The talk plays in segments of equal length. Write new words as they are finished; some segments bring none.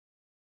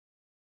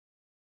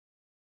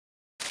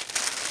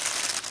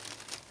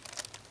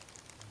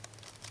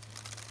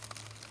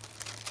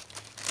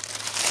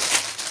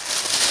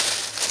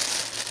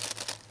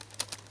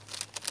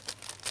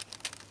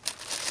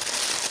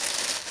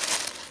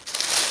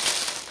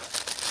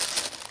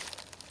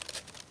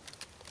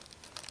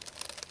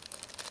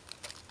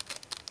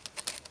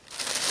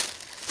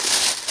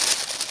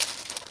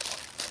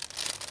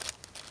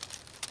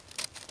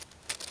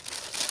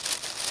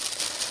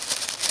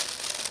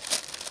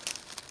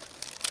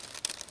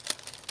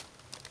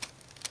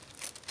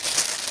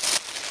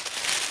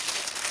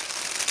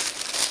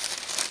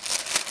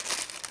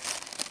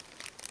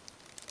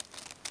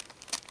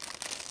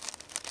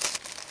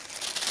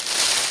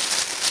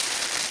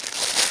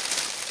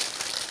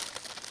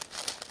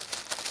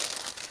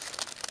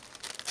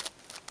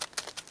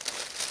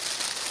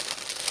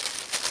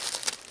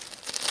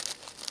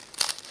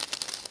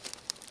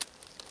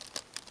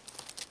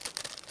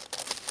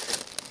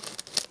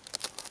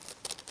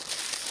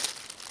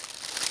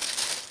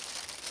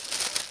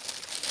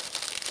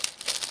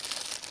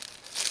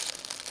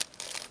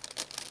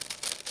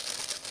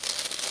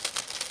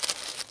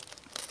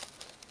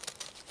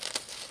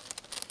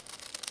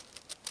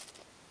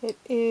It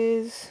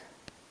is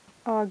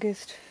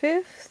August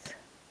 5th,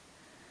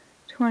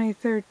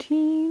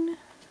 2013.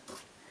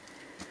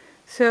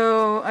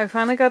 So I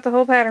finally got the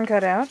whole pattern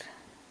cut out.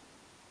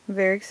 I'm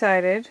very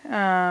excited.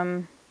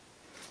 I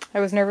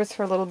was nervous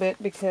for a little bit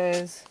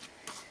because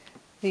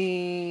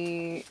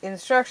the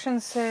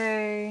instructions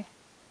say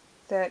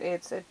that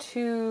it's a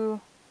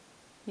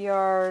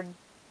 2-yard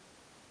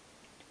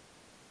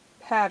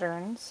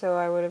pattern, so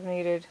I would have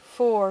needed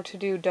 4 to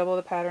do double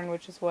the pattern,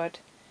 which is what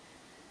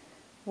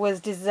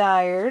was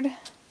desired.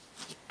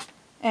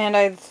 And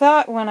I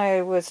thought when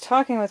I was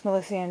talking with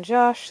Melissa and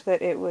Josh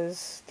that it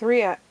was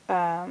 3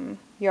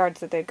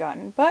 yards that they'd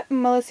gotten. But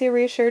Melissa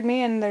reassured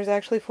me and there's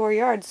actually 4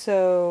 yards,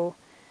 so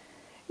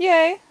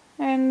yay!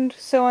 And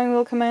sewing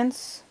will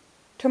commence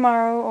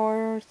tomorrow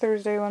or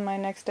Thursday when my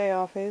next day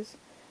off is.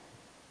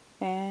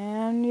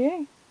 And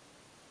yay.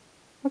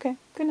 Okay,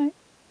 good night.